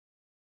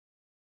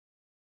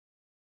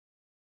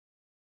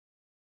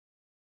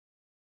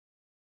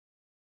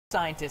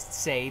Scientists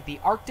say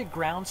the Arctic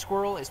ground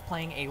squirrel is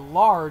playing a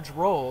large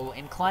role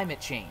in climate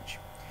change.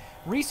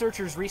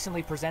 Researchers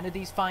recently presented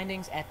these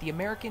findings at the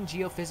American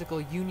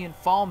Geophysical Union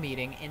Fall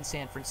meeting in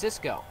San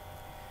Francisco.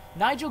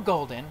 Nigel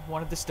Golden,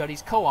 one of the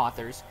study's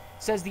co-authors,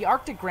 says the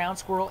Arctic ground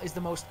squirrel is the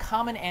most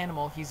common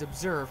animal he's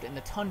observed in the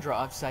tundra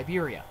of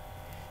Siberia.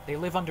 They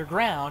live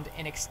underground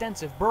in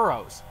extensive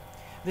burrows.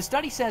 The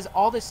study says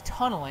all this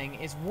tunneling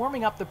is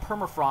warming up the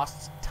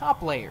permafrost's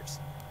top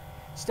layers.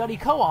 Study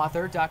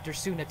co-author Dr.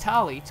 Sue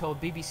Natali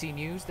told BBC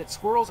News that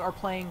squirrels are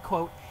playing,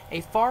 quote, a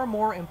far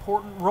more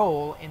important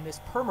role in this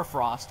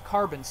permafrost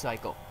carbon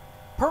cycle.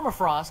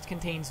 Permafrost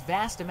contains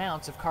vast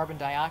amounts of carbon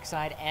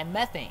dioxide and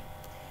methane,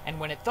 and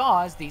when it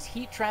thaws, these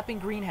heat-trapping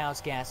greenhouse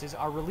gases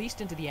are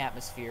released into the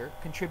atmosphere,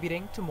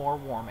 contributing to more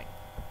warming.